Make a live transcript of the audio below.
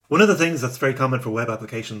One of the things that's very common for web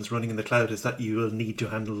applications running in the cloud is that you will need to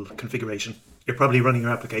handle configuration. You're probably running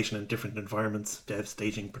your application in different environments, dev,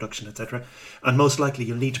 staging, production, etc. And most likely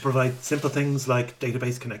you'll need to provide simple things like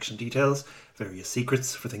database connection details, various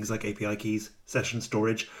secrets for things like API keys, session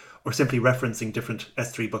storage, or simply referencing different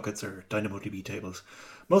S3 buckets or DynamoDB tables.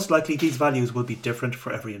 Most likely these values will be different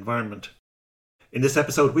for every environment. In this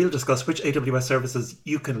episode, we'll discuss which AWS services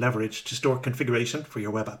you can leverage to store configuration for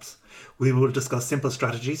your web apps. We will discuss simple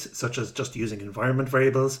strategies such as just using environment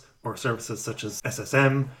variables or services such as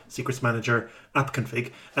SSM, Secrets Manager,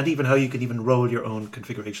 AppConfig, and even how you can even roll your own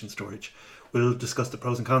configuration storage. We'll discuss the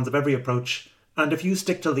pros and cons of every approach, and if you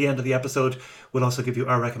stick till the end of the episode, we'll also give you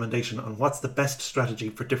our recommendation on what's the best strategy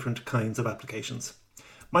for different kinds of applications.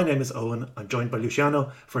 My name is Owen. I'm joined by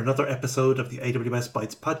Luciano for another episode of the AWS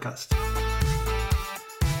Bytes podcast.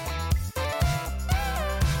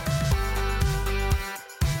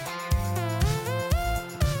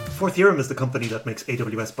 Fourth Theorem is the company that makes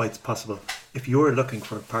AWS Bytes possible. If you're looking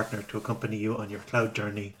for a partner to accompany you on your cloud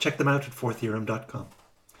journey, check them out at fourtheorem.com.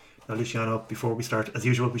 Now, Luciano, before we start, as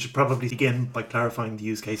usual, we should probably begin by clarifying the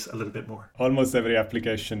use case a little bit more. Almost every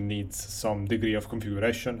application needs some degree of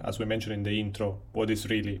configuration. As we mentioned in the intro, what is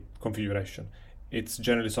really configuration? It's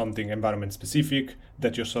generally something environment specific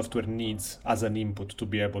that your software needs as an input to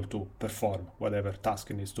be able to perform whatever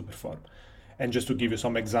task it needs to perform. And just to give you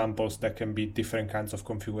some examples, that can be different kinds of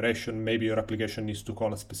configuration. Maybe your application needs to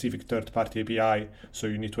call a specific third-party API, so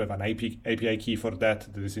you need to have an API key for that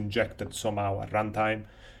is injected somehow at runtime.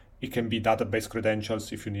 It can be database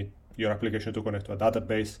credentials if you need your application to connect to a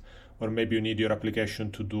database, or maybe you need your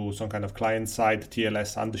application to do some kind of client-side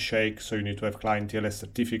TLS handshake, so you need to have client TLS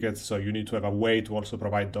certificates, so you need to have a way to also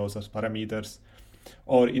provide those as parameters.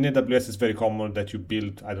 Or in AWS, it's very common that you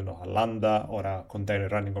build, a Lambda or a container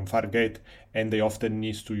running on Fargate, and they often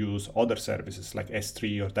need to use other services like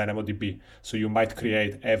S3 or DynamoDB. So you might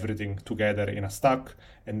create everything together in a stack,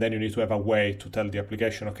 and then you need to have a way to tell the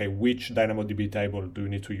application, okay, which DynamoDB table do you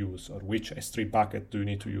need to use, or which S3 bucket do you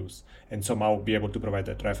need to use, and somehow be able to provide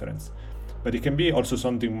that reference. But it can be also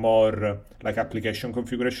something more like application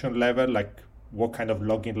configuration level, like what kind of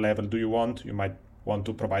login level do you want? You might want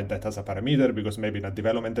to provide that as a parameter because maybe in a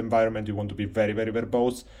development environment you want to be very, very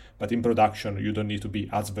verbose, but in production you don't need to be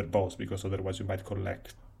as verbose because otherwise you might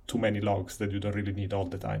collect too many logs that you don't really need all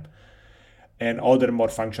the time. And other more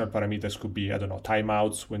functional parameters could be,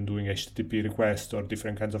 timeouts when doing HTTP requests or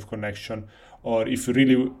different kinds of connection. Or if you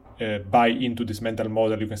really buy into this mental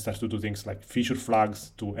model, you can start to do things like feature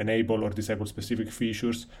flags to enable or disable specific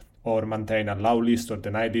features, or maintain a allow list or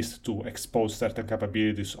deny list to expose certain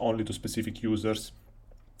capabilities only to specific users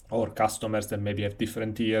or customers that maybe have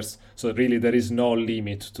different tiers. So really there is no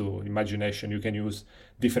limit to imagination. You can use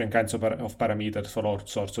different kinds of parameters for all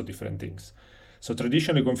sorts of different things. So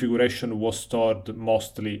traditionally configuration was stored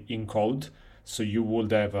mostly in code. So you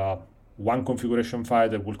would have one configuration file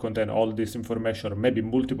that will contain all this information, or maybe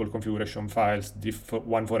multiple configuration files,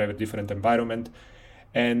 one for every different environment.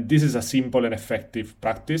 And this is a simple and effective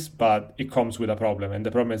practice, but it comes with a problem. And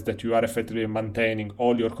the problem is that you are effectively maintaining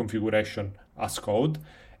all your configuration as code.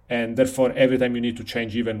 And therefore, every time you need to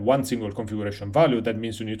change even one single configuration value, that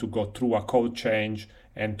means you need to go through a code change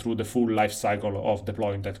and through the full life cycle of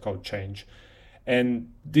deploying that code change.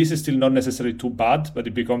 And this is still not necessarily too bad, but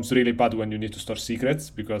it becomes really bad when you need to store secrets,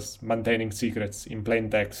 because maintaining secrets in plain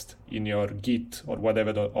text in your Git or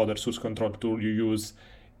whatever the other source control tool you use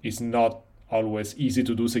is not always easy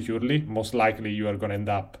to do securely. Most likely you are going to end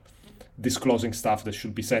up disclosing stuff that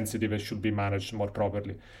should be sensitive and should be managed more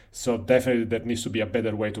properly. So definitely there needs to be a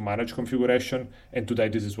better way to manage configuration, and today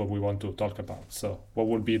this is what we want to talk about. So what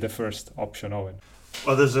would be the first option, Owen?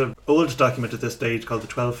 Well, there's an old document at this stage called the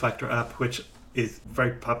 12-Factor App, which is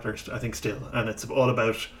very popular, I think, still, and it's all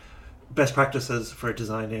about best practices for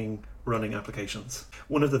designing, running applications.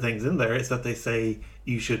 One of the things in there is that they say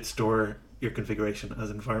you should store your configuration as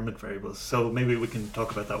environment variables. So maybe we can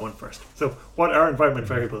talk about that one first. So what are environment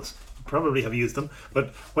variables? You probably have used them, but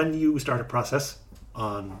when you start a process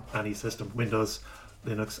on any system, Windows,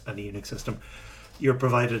 Linux, any Unix system, you're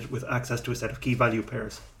provided with access to a set of key value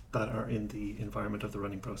pairs that are in the environment of the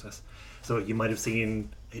running process. So you might have seen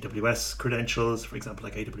AWS credentials, for example,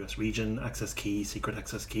 like AWS region, access key, secret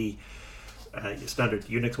access key, standard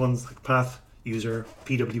Unix ones like path, user,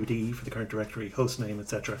 PWD for the current directory, hostname,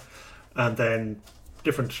 etc. And then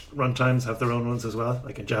different runtimes have their own ones as well.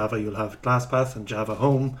 Like in Java, you'll have class path and Java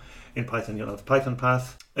home. In Python, you'll have Python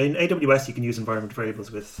path. In AWS, you can use environment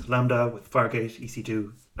variables with Lambda, with Fargate,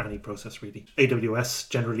 EC2, any process really. AWS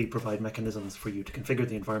generally provide mechanisms for you to configure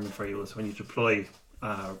the environment variables when you deploy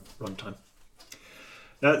runtime.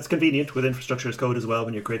 It's convenient with infrastructure as code as well.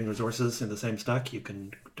 When you're creating resources in the same stack, you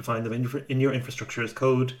can define them in your infrastructure as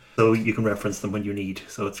code, so you can reference them when you need.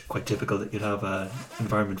 So it's quite typical that you'd have an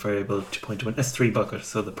environment variable to point to an S3 bucket,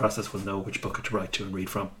 so the process will know which bucket to write to and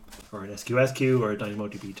read from, or an SQS queue or a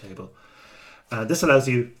DynamoDB table. This allows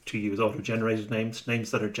you to use auto-generated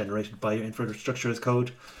names that are generated by your infrastructure as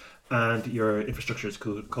code, and your infrastructure as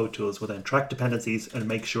code tools will then track dependencies and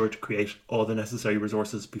make sure to create all the necessary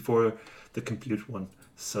resources before the compute one,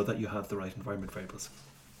 so that you have the right environment variables.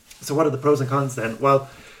 So what are the pros and cons then? Well,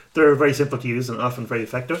 they're very simple to use and often very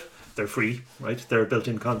effective. They're free, right? They're a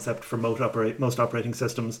built-in concept for most operating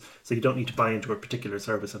systems, so you don't need to buy into a particular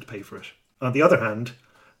service and to pay for it. On the other hand,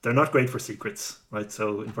 they're not great for secrets, right?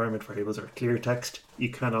 So environment variables are clear text. You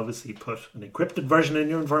can obviously put an encrypted version in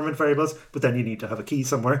your environment variables, but then you need to have a key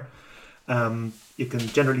somewhere. You can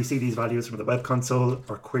generally see these values from the web console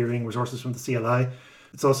or querying resources from the CLI.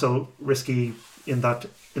 It's also risky in that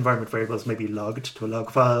environment variables may be logged to a log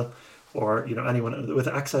file, or anyone with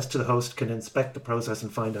access to the host can inspect the process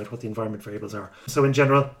and find out what the environment variables are. So in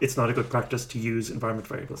general, it's not a good practice to use environment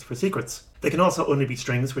variables for secrets. They can also only be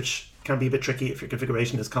strings, which can be a bit tricky if your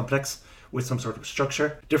configuration is complex with some sort of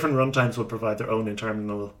structure. Different runtimes will provide their own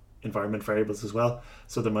internal environment variables as well,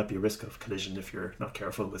 so there might be a risk of collision if you're not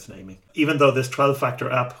careful with naming. Even though this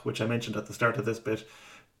 12-factor app, which I mentioned at the start of this bit,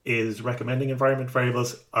 is recommending environment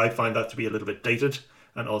variables, I find that to be a little bit dated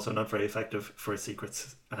and also not very effective for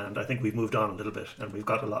secrets. And I think we've moved on a little bit and we've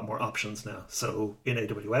got a lot more options now. So in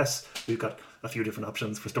AWS, we've got a few different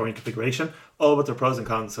options for storing configuration, all with their pros and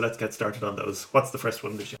cons. So let's get started on those. What's the first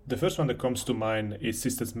one, Lucia? The first one that comes to mind is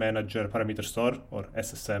Systems Manager Parameter Store, or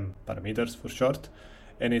SSM parameters for short.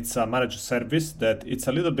 And it's a managed service that it's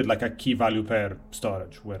a little bit like a key value pair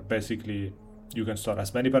storage, where basically you can store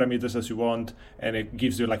as many parameters as you want, and it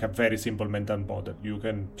gives you like a very simple mental model. You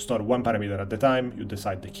can store one parameter at a time, you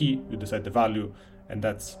decide the key, you decide the value, and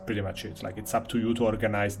that's pretty much it. Like, it's up to you to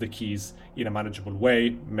organize the keys in a manageable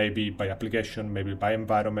way, maybe by application, maybe by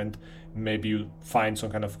environment. Maybe you find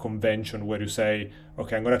some kind of convention where you say,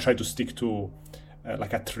 okay, I'm going to try to stick to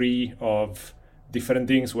like a tree of different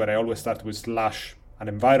things where I always start with / an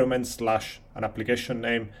environment / an application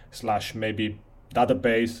name / maybe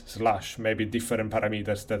database / maybe different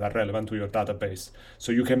parameters that are relevant to your database.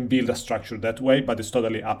 So you can build a structure that way, but it's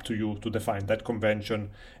totally up to you to define that convention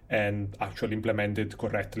and actually implement it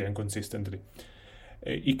correctly and consistently.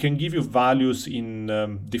 It can give you values in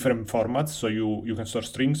different formats. So you can store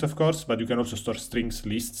strings, of course, but you can also store strings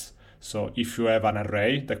lists. So if you have an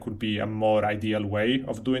array, that could be a more ideal way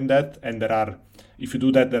of doing that. And if you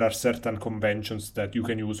do that, there are certain conventions that you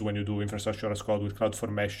can use when you do infrastructure as code with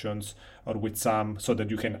CloudFormations or with SAM, so that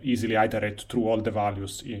you can easily iterate through all the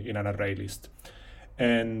values in an array list.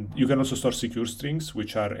 And you can also store secure strings,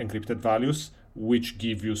 which are encrypted values, which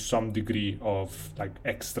give you some degree of like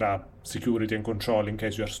extra security and control in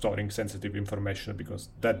case you are storing sensitive information, because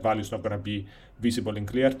that value is not going to be visible in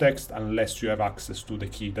clear text unless you have access to the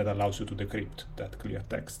key that allows you to decrypt that clear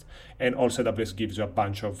text. And also AWS gives you a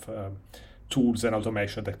bunch of tools and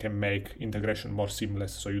automation that can make integration more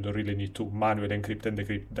seamless, so you don't really need to manually encrypt and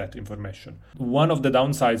decrypt that information. One of the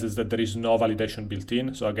downsides is that there is no validation built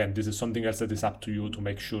in. So again, this is something else that is up to you to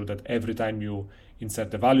make sure that every time you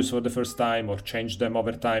insert the values for the first time or change them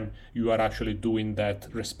over time, you are actually doing that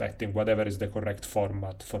respecting whatever is the correct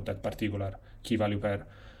format for that particular key value pair.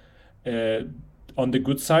 On the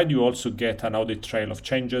good side, you also get an audit trail of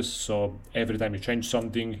changes. So every time you change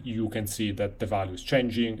something, you can see that the value is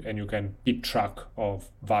changing and you can keep track of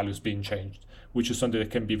values being changed, which is something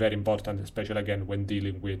that can be very important, especially again when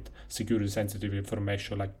dealing with security sensitive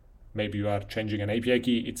information. Like maybe you are changing an API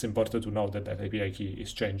key, it's important to know that that API key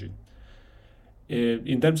is changing.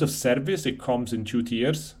 In terms of service, it comes in 2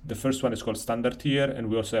 tiers. The first one is called standard tier, and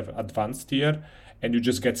we also have advanced tier, and you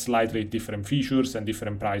just get slightly different features and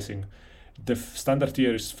different pricing. The standard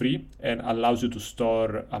tier is free and allows you to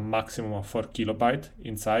store a maximum of 4 kilobytes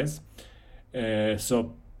in size.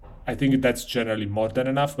 So I think that's generally more than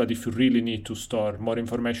enough, but if you really need to store more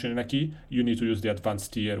information in a key, you need to use the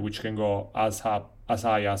advanced tier, which can go as high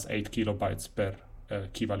as 8 kilobytes per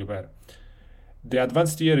key value pair. The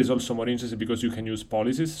advanced tier is also more interesting because you can use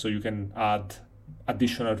policies, so you can add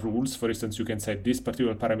additional rules. For instance, you can say this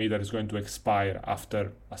particular parameter is going to expire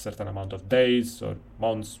after a certain amount of days or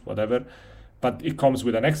months, whatever. But it comes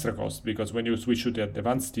with an extra cost, because when you switch to the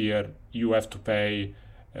advanced tier, you have to pay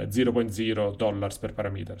 $0.0 per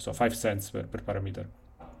parameter, so 5 cents per parameter.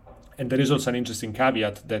 And there is also an interesting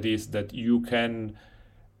caveat, that is that you can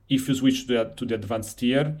If you switch to the advanced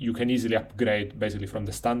tier, you can easily upgrade basically from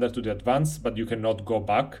the standard to the advanced, but you cannot go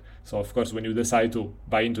back. So of course, when you decide to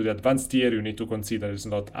buy into the advanced tier, you need to consider it's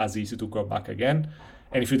not as easy to go back again.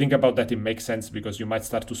 And if you think about that, it makes sense because you might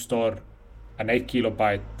start to store an 8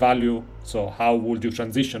 kilobyte value. So how would you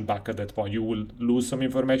transition back at that point? You will lose some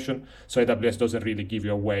information. So AWS doesn't really give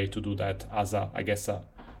you a way to do that as a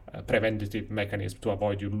preventative mechanism to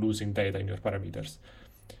avoid you losing data in your parameters.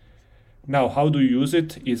 Now, how do you use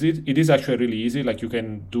it? It is actually really easy. Like you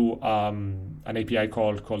can do an API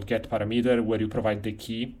call called get parameter where you provide the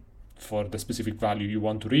key for the specific value you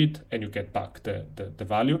want to read and you get back the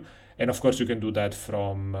value. And of course, you can do that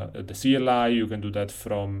from the CLI, you can do that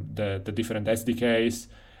from the different SDKs,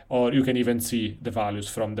 or you can even see the values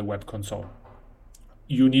from the web console.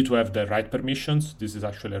 You need to have the right permissions. This is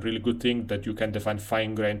actually a really good thing that you can define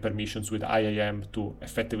fine-grained permissions with IAM to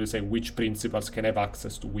effectively say which principals can have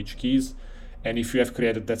access to which keys. And if you have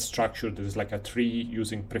created that structure that is like a tree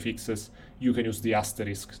using prefixes, you can use the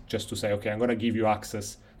asterisk just to say, okay, I'm going to give you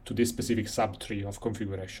access to this specific subtree of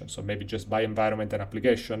configuration. So maybe just by environment and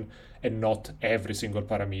application and not every single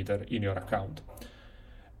parameter in your account.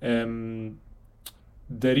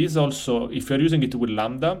 There is also, if you're using it with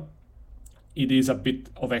Lambda, it is a bit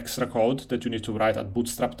of extra code that you need to write at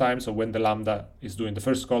bootstrap time. So when the Lambda is doing the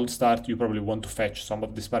first cold start, you probably want to fetch some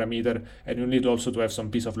of this parameter, and you need also to have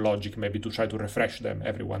some piece of logic maybe to try to refresh them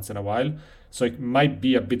every once in a while. So it might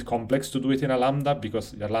be a bit complex to do it in a Lambda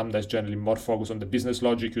because the Lambda is generally more focused on the business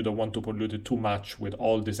logic. You don't want to pollute it too much with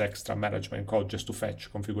all this extra management code just to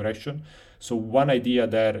fetch configuration. So one idea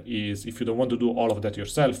there is if you don't want to do all of that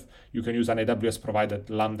yourself, you can use an AWS provided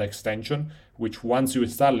Lambda extension, which once you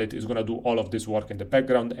install it is going to do all of this work in the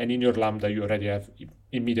background. And in your Lambda, you already have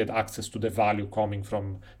immediate access to the value coming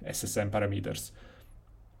from SSM parameters.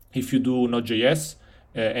 If you do Node.js,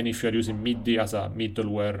 and if you're using MIDI as a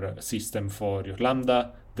middleware system for your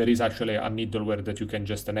Lambda, there is actually a middleware that you can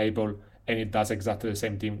just enable, and it does exactly the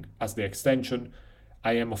same thing as the extension.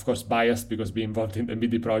 I am, of course, biased because being involved in the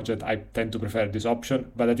MIDI project, I tend to prefer this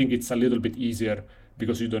option, but I think it's a little bit easier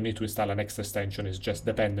because you don't need to install an extra extension. It's just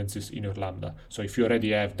dependencies in your Lambda. So if you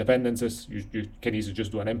already have dependencies, you can easily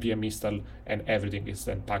just do an npm install and everything is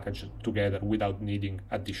then packaged together without needing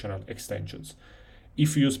additional extensions.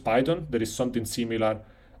 If you use Python, there is something similar,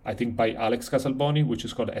 I think by Alex Casalboni, which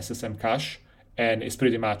is called SSM Cache. And it's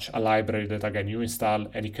pretty much a library that, again, you install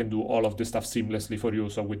and it can do all of this stuff seamlessly for you.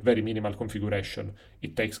 So with very minimal configuration,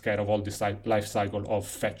 it takes care of all this life cycle of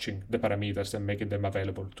fetching the parameters and making them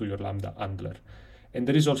available to your Lambda handler. And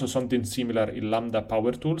there is also something similar in Lambda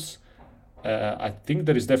Power Tools. I think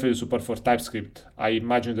there is definitely support for TypeScript. I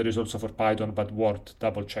imagine there is also for Python, but worth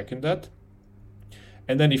double checking that.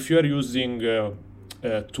 And then if you're using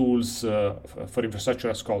tools for infrastructure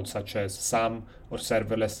as code, such as SAM or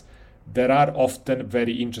serverless, there are often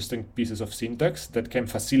very interesting pieces of syntax that can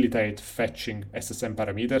facilitate fetching SSM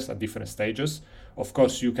parameters at different stages. Of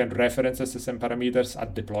course, you can reference SSM parameters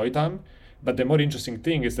at deploy time, but the more interesting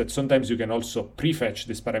thing is that sometimes you can also prefetch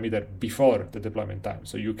this parameter before the deployment time.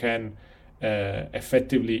 So you can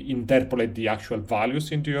effectively interpolate the actual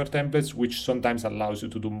values into your templates, which sometimes allows you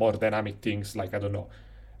to do more dynamic things like, I don't know,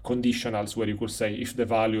 conditionals, where you could say if the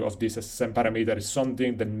value of this SSM parameter is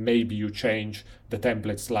something, then maybe you change the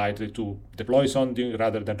template slightly to deploy something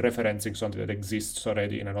rather than referencing something that exists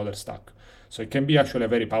already in another stack. So it can be actually a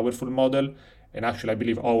very powerful model. And actually, I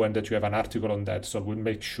believe, Owen, that you have an article on that. So we'll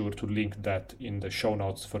make sure to link that in the show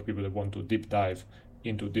notes for people that want to deep dive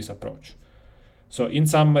into this approach. So in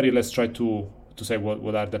summary, let's try to say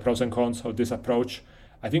what are the pros and cons of this approach.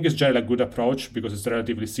 I think it's generally a good approach because it's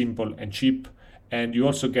relatively simple and cheap. And you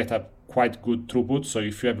also get a quite good throughput. So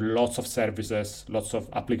if you have lots of services, lots of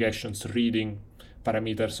applications reading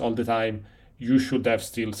parameters all the time, you should have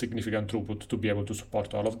still significant throughput to be able to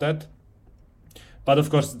support all of that. But of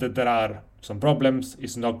course, there are some problems.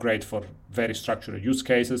 It's not great for very structured use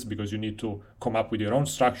cases because you need to come up with your own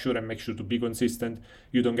structure and make sure to be consistent.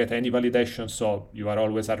 You don't get any validation, so you are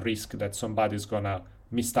always at risk that somebody's gonna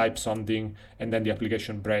mistype something and then the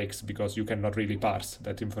application breaks because you cannot really parse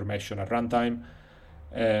that information at runtime.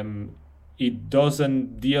 It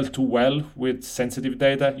doesn't deal too well with sensitive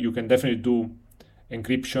data. You can definitely do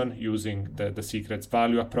encryption using the secrets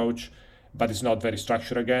value approach, but it's not very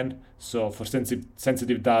structured again. So for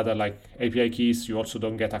sensitive data like API keys, you also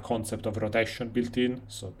don't get a concept of rotation built in.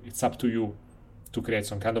 So it's up to you to create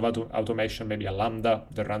some kind of automation, maybe a Lambda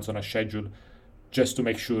that runs on a schedule, just to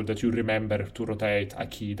make sure that you remember to rotate a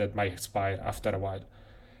key that might expire after a while.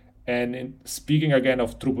 And speaking again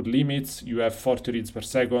of throughput limits, you have 40 reads per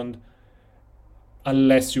second.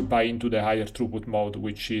 unless you buy into the higher throughput mode,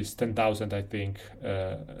 which is 10,000, I think,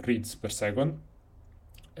 reads per second.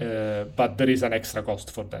 But there is an extra cost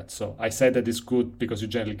for that. So I said that it's good because you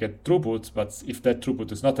generally get throughput, but if that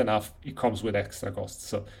throughput is not enough, it comes with extra costs.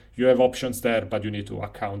 So you have options there, but you need to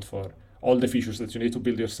account for all the features that you need to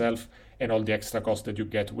build yourself and all the extra costs that you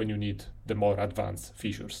get when you need the more advanced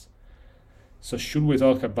features. So should we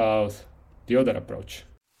talk about the other approach?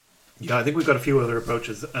 Yeah, I think we've got a few other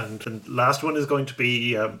approaches, and the last one is going to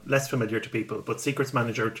be less familiar to people, but Secrets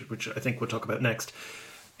Manager, which I think we'll talk about next,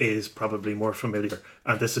 is probably more familiar.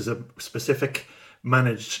 And this is a specific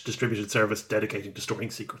managed distributed service dedicated to storing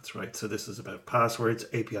secrets, right? So this is about passwords,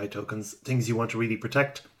 API tokens, things you want to really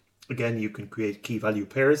protect. Again, you can create key value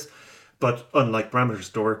pairs, but unlike parameter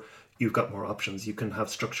store, you've got more options. You can have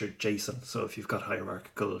structured JSON. So if you've got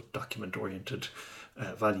hierarchical document-oriented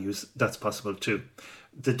values, that's possible too.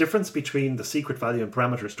 The difference between the secret value in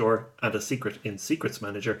parameter store and a secret in Secrets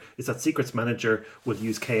Manager is that Secrets Manager will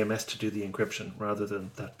use KMS to do the encryption rather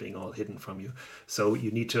than that being all hidden from you. So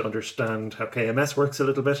you need to understand how KMS works a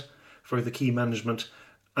little bit for the key management,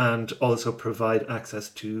 and also provide access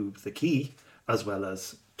to the key as well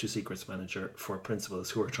as to Secrets Manager for principals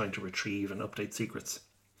who are trying to retrieve and update secrets.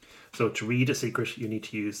 So to read a secret, you need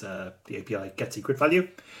to use the API getSecretValue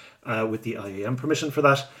with the IAM permission for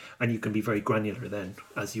that, and you can be very granular then,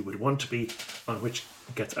 as you would want to be, on which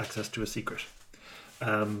gets access to a secret.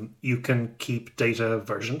 You can keep data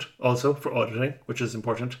versioned also for auditing, which is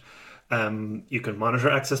important. You can monitor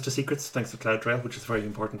access to secrets thanks to CloudTrail, which is very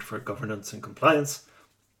important for governance and compliance.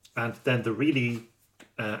 And then the really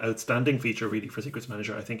outstanding feature really for Secrets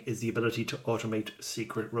Manager, I think, is the ability to automate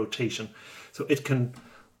secret rotation. So it can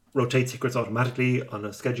rotate secrets automatically on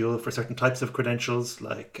a schedule for certain types of credentials,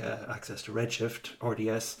 like access to Redshift,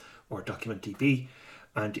 RDS, or DocumentDB.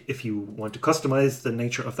 And if you want to customize the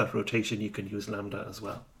nature of that rotation, you can use Lambda as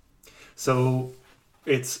well. So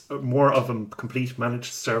it's more of a complete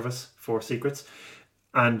managed service for secrets.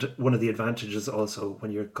 And one of the advantages also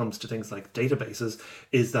when it comes to things like databases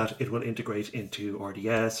is that it will integrate into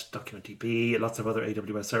RDS, DocumentDB, lots of other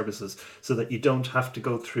AWS services, so that you don't have to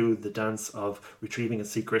go through the dance of retrieving a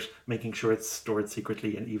secret, making sure it's stored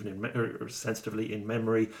secretly and even or sensitively in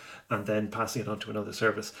memory, and then passing it on to another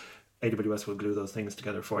service. AWS will glue those things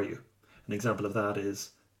together for you. An example of that is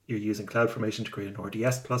you're using CloudFormation to create an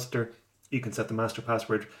RDS cluster. You can set the master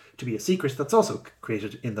password to be a secret that's also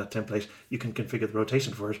created in that template. You can configure the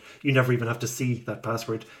rotation for it. You never even have to see that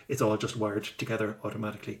password. It's all just wired together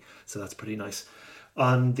automatically. So that's pretty nice.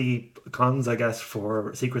 On the cons, I guess,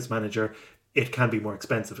 for Secrets Manager, it can be more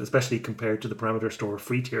expensive, especially compared to the parameter store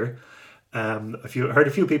free tier. I've heard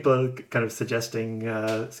a few people kind of suggesting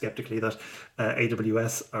skeptically that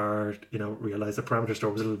AWS realized the parameter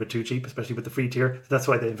store was a little bit too cheap, especially with the free tier. That's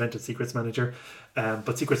why they invented Secrets Manager.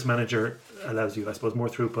 But Secrets Manager allows you, I suppose, more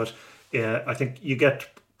throughput. I think you get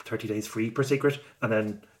 30 days free per secret, and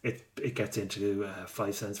then it gets into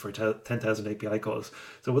 5 cents for 10,000 API calls.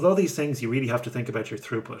 So with all these things, you really have to think about your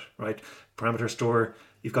throughput, right? Parameter store,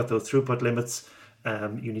 you've got those throughput limits.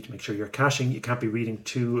 You need to make sure you're caching. You can't be reading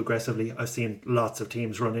too aggressively. I've seen lots of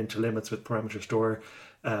teams run into limits with parameter store.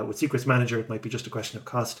 With Secrets Manager, it might be just a question of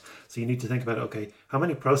cost. So you need to think about, okay, how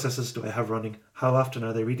many processes do I have running? How often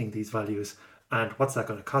are they reading these values? And what's that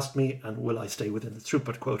going to cost me? And will I stay within the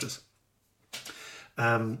throughput quotas?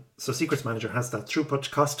 So Secrets Manager has that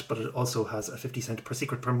throughput cost, but it also has a 50 cent per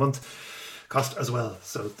secret per month cost as well.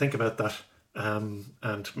 So think about that.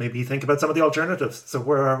 And maybe think about some of the alternatives. So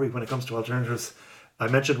where are we when it comes to alternatives? I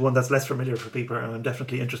mentioned one that's less familiar for people, and I'm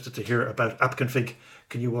definitely interested to hear about AppConfig.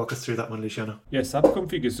 Can you walk us through that one, Luciano? Yes,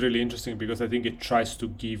 AppConfig is really interesting because I think it tries to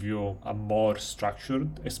give you a more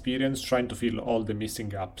structured experience, trying to fill all the missing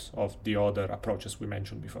gaps of the other approaches we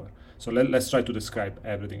mentioned before. So let's try to describe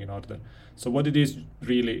everything in order. So what it is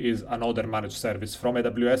really is another managed service from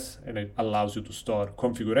AWS, and it allows you to store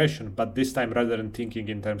configuration, but this time rather than thinking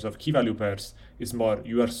in terms of key value pairs, it's more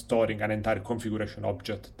you are storing an entire configuration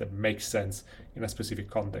object that makes sense in a specific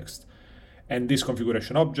context. And this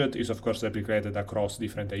configuration object is of course replicated across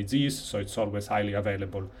different AZs, so it's always highly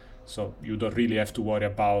available. So you don't really have to worry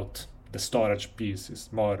about the storage piece.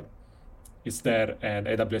 It's there, and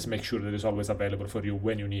AWS makes sure that it's always available for you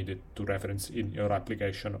when you need it to reference in your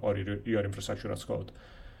application or your infrastructure as code.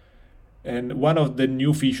 And one of the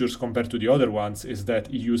new features compared to the other ones is that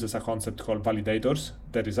it uses a concept called validators.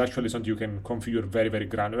 That is actually something you can configure very, very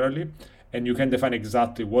granularly. And you can define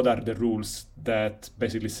exactly what are the rules that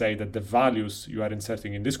basically say that the values you are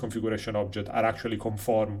inserting in this configuration object are actually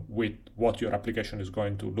conform with what your application is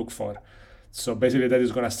going to look for. So basically that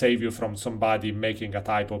is going to save you from somebody making a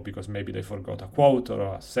typo because maybe they forgot a quote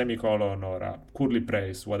or a semicolon or a curly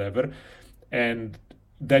brace, whatever. And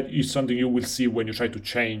that is something you will see when you try to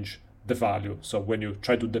change the value. So when you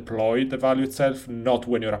try to deploy the value itself, not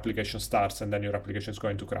when your application starts and then your application is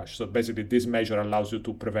going to crash. So basically this measure allows you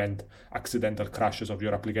to prevent accidental crashes of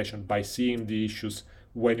your application by seeing the issues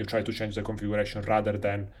when you try to change the configuration rather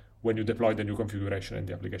than when you deploy the new configuration and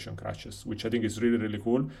the application crashes, which I think is really, really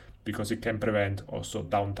cool because it can prevent also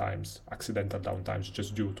downtimes, accidental downtimes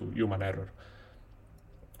just due to human error.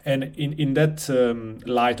 And in that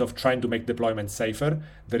light of trying to make deployment safer,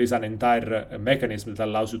 there is an entire mechanism that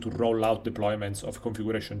allows you to roll out deployments of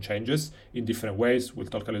configuration changes in different ways. We'll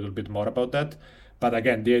talk a little bit more about that. But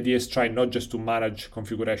again, the idea is try not just to manage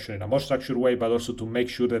configuration in a more structured way, but also to make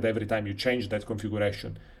sure that every time you change that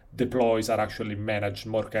configuration, deploys are actually managed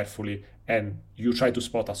more carefully, and you try to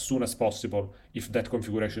spot as soon as possible if that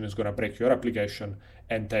configuration is going to break your application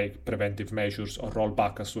and take preventive measures or roll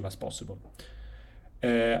back as soon as possible.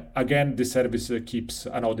 Again, this service keeps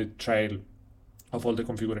an audit trail of all the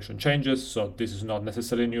configuration changes, so this is not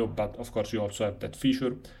necessarily new, but of course you also have that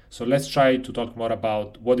feature. So let's try to talk more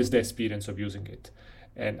about what is the experience of using it.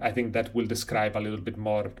 And I think that will describe a little bit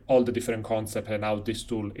more all the different concepts and how this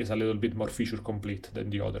tool is a little bit more feature complete than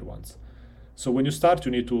the other ones. So when you start,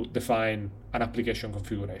 you need to define an application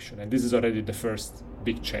configuration. And this is already the first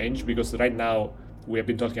big change because right now we have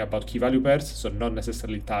been talking about key value pairs, so not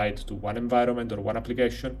necessarily tied to one environment or one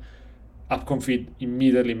application. AppConfig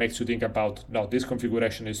immediately makes you think about, no, this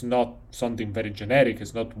configuration is not something very generic.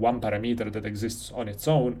 It's not one parameter that exists on its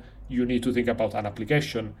own. You need to think about an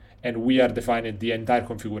application, and we are defining the entire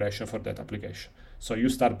configuration for that application. So you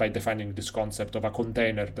start by defining this concept of a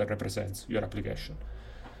container that represents your application.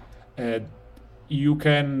 You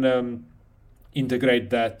can integrate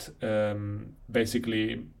that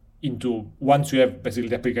basically into, once you have basically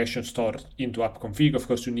the application stored into AppConfig, of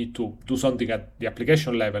course you need to do something at the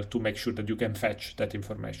application level to make sure that you can fetch that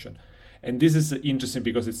information. And this is interesting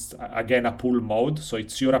because it's, again, a pull mode. So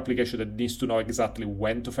it's your application that needs to know exactly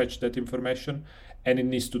when to fetch that information. And it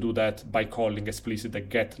needs to do that by calling explicit the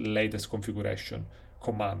get latest configuration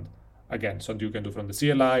command. Again, something you can do from the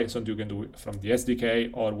CLI, something you can do from the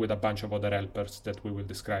SDK, or with a bunch of other helpers that we will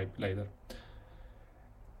describe later.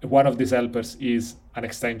 One of these helpers is an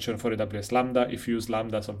extension for AWS Lambda. If you use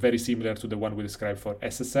Lambda, so very similar to the one we described for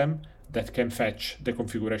SSM, that can fetch the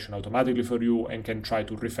configuration automatically for you and can try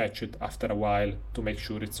to refetch it after a while to make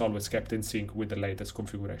sure it's always kept in sync with the latest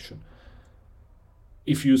configuration.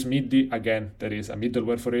 If you use MIDI, again, there is a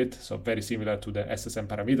middleware for it, so very similar to the SSM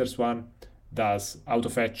parameters one, does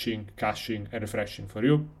auto-fetching, caching, and refreshing for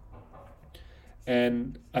you.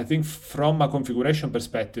 And I think from a configuration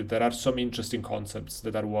perspective, there are some interesting concepts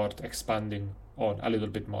that are worth expanding on a little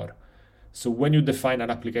bit more. So when you define an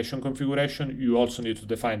application configuration, you also need to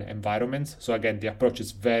define environments. So again, the approach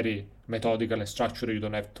is very methodical and structured. You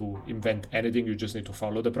don't have to invent anything. You just need to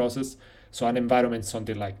follow the process. So an environment is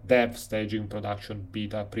something like dev, staging, production,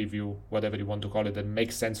 beta, preview, whatever you want to call it, that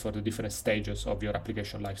makes sense for the different stages of your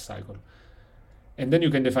application lifecycle. And then you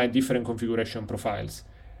can define different configuration profiles.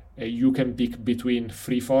 You can pick between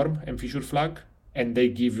freeform and feature flag, and they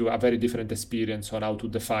give you a very different experience on how to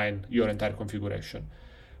define your entire configuration.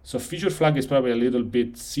 So feature flag is probably a little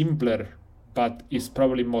bit simpler, but is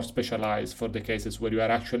probably more specialized for the cases where you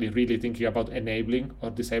are actually really thinking about enabling or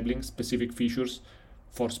disabling specific features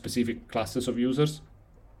for specific classes of users.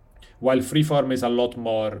 While freeform is a lot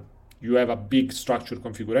more, you have a big structured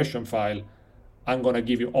configuration file, I'm going to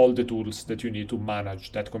give you all the tools that you need to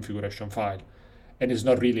manage that configuration file. And it's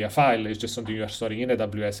not really a file, it's just something you are storing in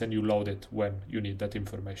AWS and you load it when you need that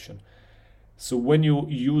information. So when you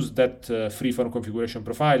use that freeform configuration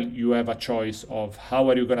profile, you have a choice of how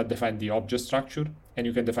are you going to define the object structure, and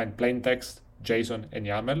you can define plain text, JSON, and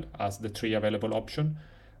YAML as the three available options.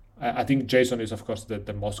 I think JSON is, of course,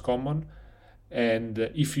 the most common. And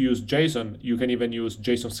if you use JSON, you can even use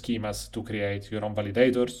JSON schemas to create your own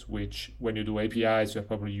validators, which when you do APIs, you're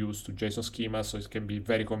probably used to JSON schemas, so it can be a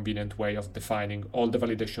very convenient way of defining all the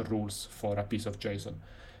validation rules for a piece of JSON.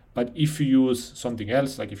 But if you use something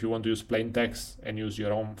else, like if you want to use plain text and use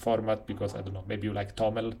your own format, because, I don't know, maybe you like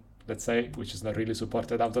TOML, let's say, which is not really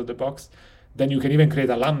supported out of the box, then you can even create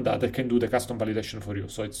a Lambda that can do the custom validation for you.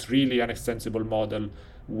 So it's really an extensible model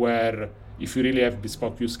where if you really have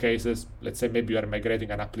bespoke use cases, let's say maybe you are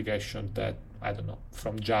migrating an application that, I don't know,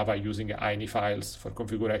 from Java using ini files for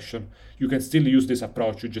configuration, you can still use this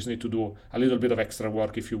approach. You just need to do a little bit of extra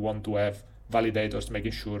work if you want to have validators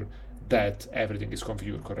making sure that everything is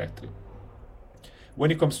configured correctly.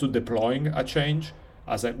 When it comes to deploying a change,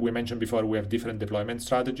 As we mentioned before, we have different deployment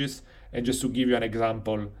strategies. And just to give you an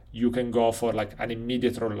example, you can go for like an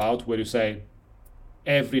immediate rollout where you say,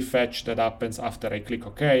 every fetch that happens after I click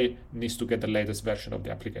OK needs to get the latest version of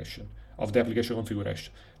the application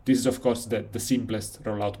configuration. This is, of course, the simplest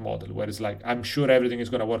rollout model, where it's like, I'm sure everything is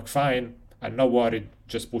going to work fine. I'm not worried,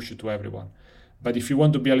 just push it to everyone. But if you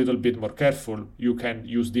want to be a little bit more careful, you can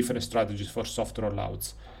use different strategies for soft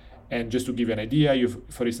rollouts. And just to give you an idea,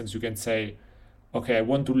 for instance, you can say, okay, I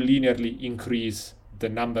want to linearly increase the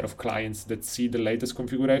number of clients that see the latest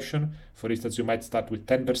configuration. For instance, you might start with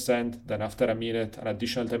 10%, then after a minute, an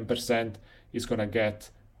additional 10% is going to get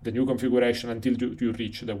the new configuration until you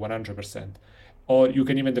reach the 100%. Or you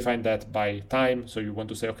can even define that by time. So you want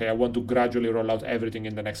to say, okay, I want to gradually roll out everything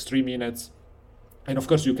in the next 3 minutes. And of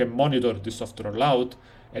course, you can monitor the soft rollout.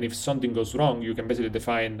 And if something goes wrong, you can basically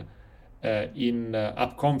define in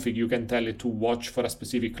AppConfig, you can tell it to watch for a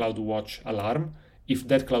specific CloudWatch alarm. If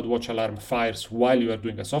that CloudWatch alarm fires while you are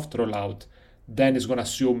doing a soft rollout, then it's going to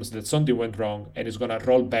assume that something went wrong and it's going to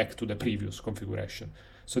roll back to the previous configuration.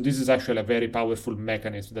 So this is actually a very powerful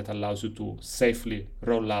mechanism that allows you to safely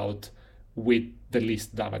roll out with the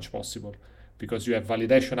least damage possible, because you have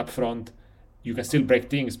validation up front. You can still break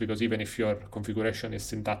things, because even if your configuration is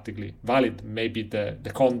syntactically valid, maybe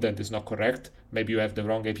the content is not correct. Maybe you have the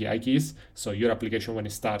wrong API keys. So your application, when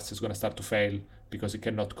it starts, is going to start to fail because it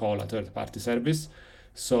cannot call a third-party service.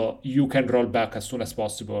 So you can roll back as soon as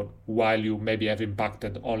possible while you maybe have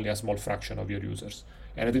impacted only a small fraction of your users.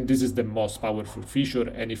 And I think this is the most powerful feature.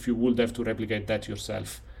 And if you would have to replicate that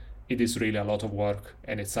yourself, it is really a lot of work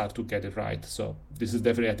and it's hard to get it right. So this is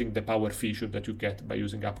definitely, I think, the power feature that you get by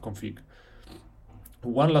using AppConfig.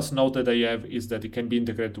 One last note that I have is that it can be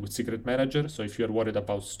integrated with Secret Manager. So if you're worried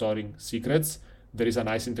about storing secrets, there is a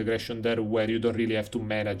nice integration there where you don't really have to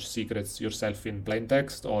manage secrets yourself in plain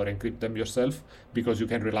text or encrypt them yourself, because you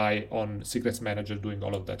can rely on Secrets Manager doing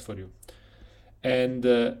all of that for you. And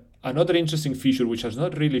another interesting feature, which I'm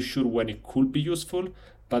not really sure when it could be useful,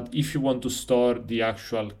 but if you want to store the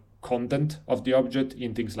actual content of the object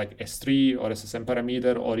in things like S3 or SSM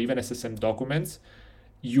parameter or even SSM documents,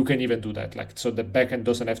 you can even do that. So the backend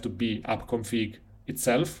doesn't have to be AppConfig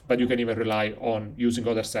itself, but you can even rely on using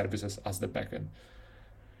other services as the backend.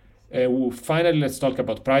 Finally, let's talk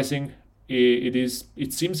about pricing.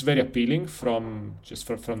 It seems very appealing from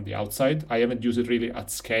the outside. I haven't used it really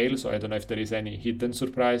at scale, so I don't know if there is any hidden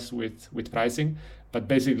surprise with pricing. But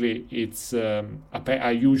basically, it's a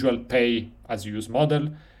usual pay-as-you-use model.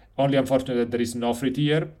 Only unfortunately that there is no free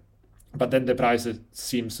tier, but then the price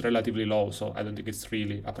seems relatively low, so I don't think it's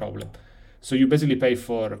really a problem. So you basically pay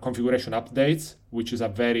for configuration updates, which is a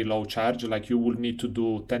very low charge. Like you will need to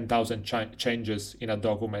do 10,000 changes in a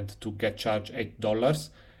document to get charged $8.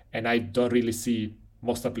 And I don't really see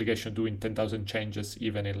most applications doing 10,000 changes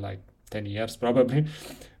even in like 10 years probably.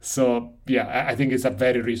 So yeah, I think it's a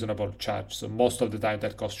very reasonable charge. So most of the time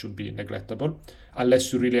that cost should be neglectable,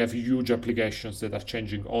 unless you really have huge applications that are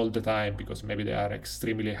changing all the time, because maybe they are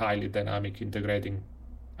extremely highly dynamic, integrating,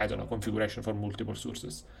 configuration from multiple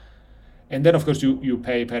sources. And then of course you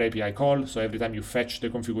pay per API call. So every time you fetch the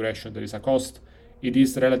configuration, there is a cost. It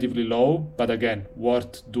is relatively low, but again,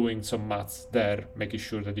 worth doing some maths there, making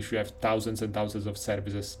sure that if you have thousands and thousands of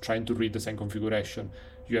services trying to read the same configuration,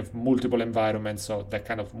 you have multiple environments, so that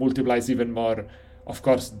kind of multiplies even more. Of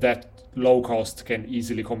course, that low cost can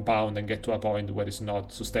easily compound and get to a point where it's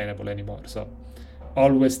not sustainable anymore. So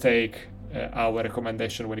always take our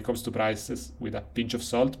recommendation when it comes to prices with a pinch of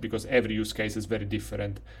salt, because every use case is very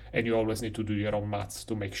different, and you always need to do your own maths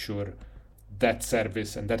to make sure that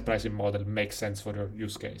service and that pricing model makes sense for your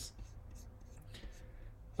use case.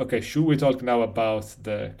 Okay, should we talk now about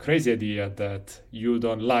the crazy idea that you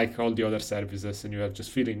don't like all the other services and you are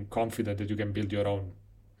just feeling confident that you can build your own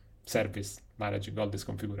service managing all this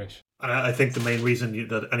configuration? I think the main reason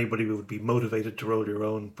that anybody would be motivated to roll your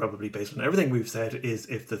own, probably based on everything we've said, is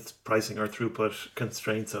if the pricing or throughput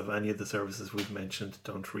constraints of any of the services we've mentioned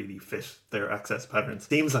don't really fit their access patterns.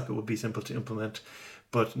 Seems like it would be simple to implement,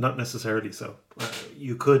 but not necessarily so.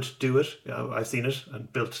 You could do it. I've seen it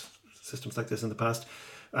and built systems like this in the past.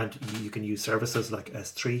 And you can use services like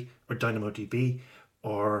S3 or DynamoDB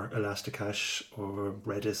or Elasticache or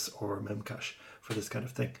Redis or Memcache for this kind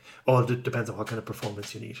of thing. All depends on what kind of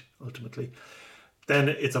performance you need, ultimately. Then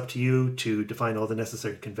it's up to you to define all the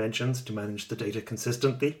necessary conventions to manage the data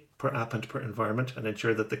consistently per app and per environment, and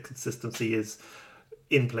ensure that the consistency is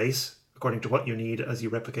in place according to what you need as you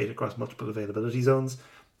replicate across multiple availability zones.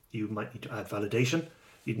 You might need to add validation.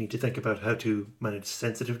 You'd need to think about how to manage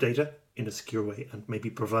sensitive data in a secure way and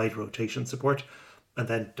maybe provide rotation support. and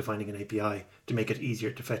then defining an API to make it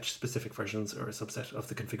easier to fetch specific versions or a subset of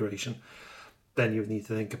the configuration. Then you need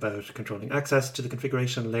to think about controlling access to the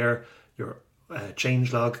configuration layer, your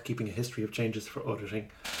change log, keeping a history of changes for auditing.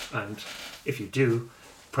 And if you do,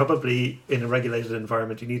 probably in a regulated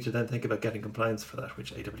environment, you need to then think about getting compliance for that,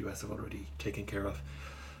 which AWS have already taken care of.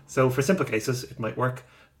 So for simple cases, it might work.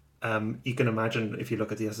 You can imagine if you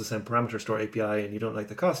look at the SSM parameter store API and you don't like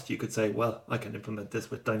the cost, you could say, well, I can implement this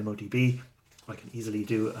with DynamoDB. I can easily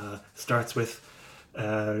do starts with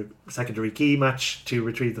secondary key match to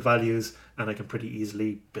retrieve the values, and I can pretty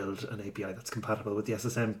easily build an API that's compatible with the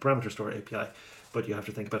SSM parameter store API. But you have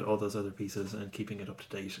to think about all those other pieces and keeping it up to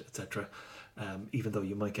date, etc. Even though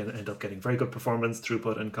you might end up getting very good performance,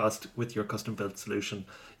 throughput, and cost with your custom built solution,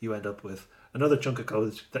 you end up with another chunk of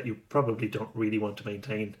code that you probably don't really want to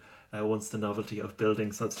maintain once the novelty of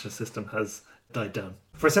building such a system has died down.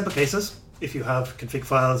 For simple cases, if you have config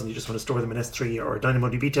files and you just want to store them in S3 or a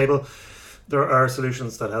DynamoDB table, there are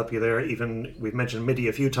solutions that help you there. Even we've mentioned MIDI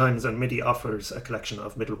a few times, and MIDI offers a collection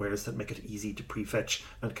of middlewares that make it easy to prefetch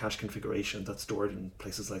and cache configuration that's stored in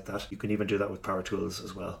places like that. You can even do that with Power Tools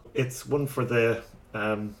as well. It's one for the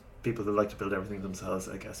people that like to build everything themselves,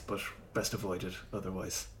 I guess, but best avoided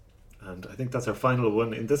otherwise. And I think that's our final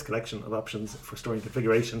one in this collection of options for storing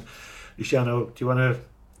configuration. Luciano, do you want to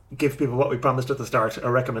give people what we promised at the start,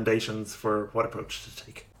 our recommendations for what approach to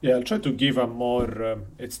take? Yeah, I'll try to give a more,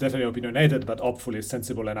 it's definitely opinionated, but hopefully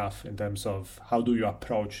sensible enough in terms of how do you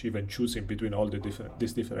approach even choosing between all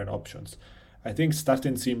these different options. I think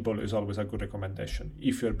starting simple is always a good recommendation.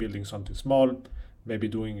 If you're building something small, maybe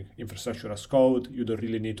doing infrastructure as code, you don't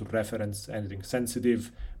really need to reference anything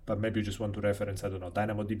sensitive, but maybe you just want to reference, I don't know,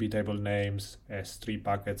 DynamoDB table names, S3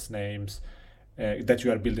 packets names, that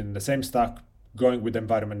you are building in the same stack. Going with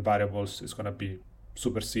environment variables is going to be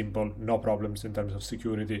super simple, no problems in terms of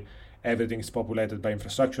security. Everything is populated by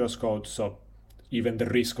infrastructure as code, so even the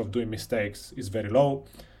risk of doing mistakes is very low.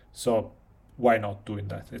 So why not doing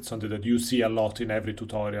that? It's something that you see a lot in every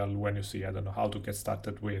tutorial when you see, I don't know, how to get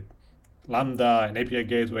started with Lambda and API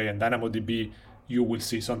Gateway and DynamoDB. You will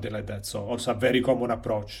see something like that. So also a very common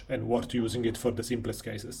approach and worth using it for the simplest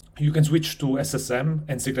cases. You can switch to SSM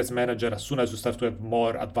and Secrets Manager as soon as you start to have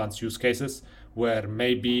more advanced use cases where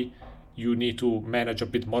maybe you need to manage a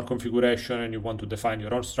bit more configuration and you want to define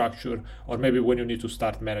your own structure, or maybe when you need to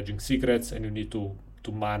start managing secrets and you need to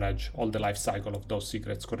manage all the life cycle of those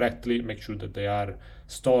secrets correctly, make sure that they are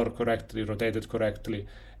stored correctly, rotated correctly,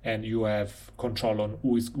 and you have control on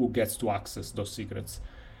who gets to access those secrets.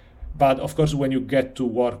 But of course, when you get to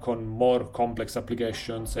work on more complex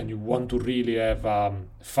applications and you want to really have a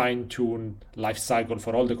fine-tuned life cycle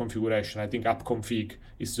for all the configuration, I think AppConfig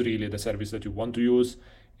is really the service that you want to use.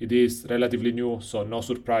 It is relatively new, so no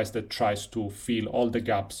surprise that it tries to fill all the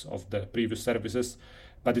gaps of the previous services,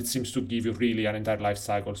 but it seems to give you really an entire life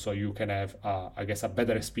cycle, so you can have, I guess, a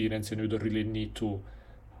better experience and you don't really need to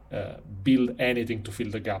build anything to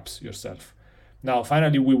fill the gaps yourself. Now,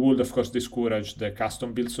 finally, we would, of course, discourage the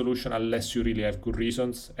custom build solution unless you really have good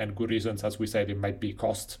reasons. And good reasons, as we said, it might be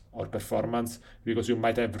cost or performance, because you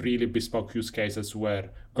might have really bespoke use cases where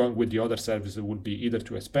going with the other services would be either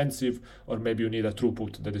too expensive or maybe you need a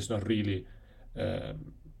throughput that is not really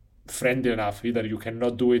friendly enough. Either you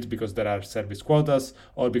cannot do it because there are service quotas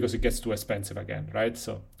or because it gets too expensive again, right?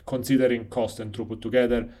 So considering cost and throughput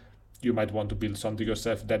together, you might want to build something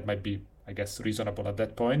yourself. That might be, I guess, reasonable at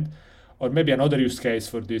that point. Or maybe another use case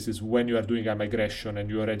for this is when you are doing a migration and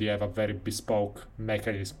you already have a very bespoke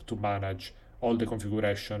mechanism to manage all the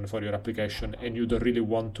configuration for your application and you don't really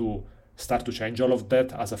want to start to change all of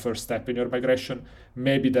that as a first step in your migration.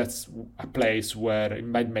 Maybe that's a place where it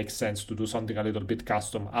might make sense to do something a little bit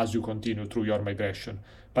custom as you continue through your migration.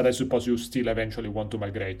 But I suppose you still eventually want to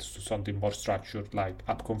migrate to something more structured like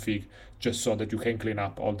AppConfig, just so that you can clean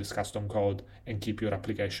up all this custom code and keep your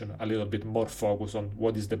application a little bit more focused on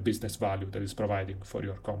what is the business value that is providing for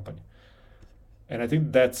your company. And I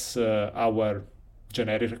think that's our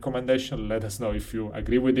generic recommendation. Let us know if you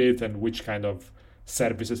agree with it and which kind of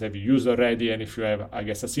services have you used already, and if you have, I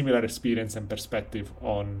guess, a similar experience and perspective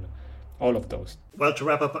on all of those. Well, to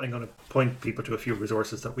wrap up, I'm going to point people to a few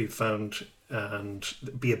resources that we've found, and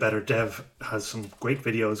Be a Better Dev has some great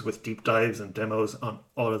videos with deep dives and demos on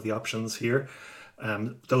all of the options here.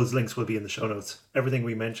 Those links will be in the show notes. Everything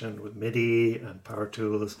we mentioned with MIDI and Power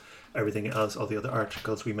Tools, everything else, all the other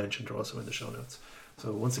articles we mentioned are also in the show notes.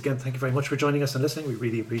 So once again, thank you very much for joining us and listening. We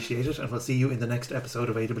really appreciate it, and we'll see you in the next episode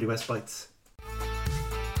of AWS Bytes.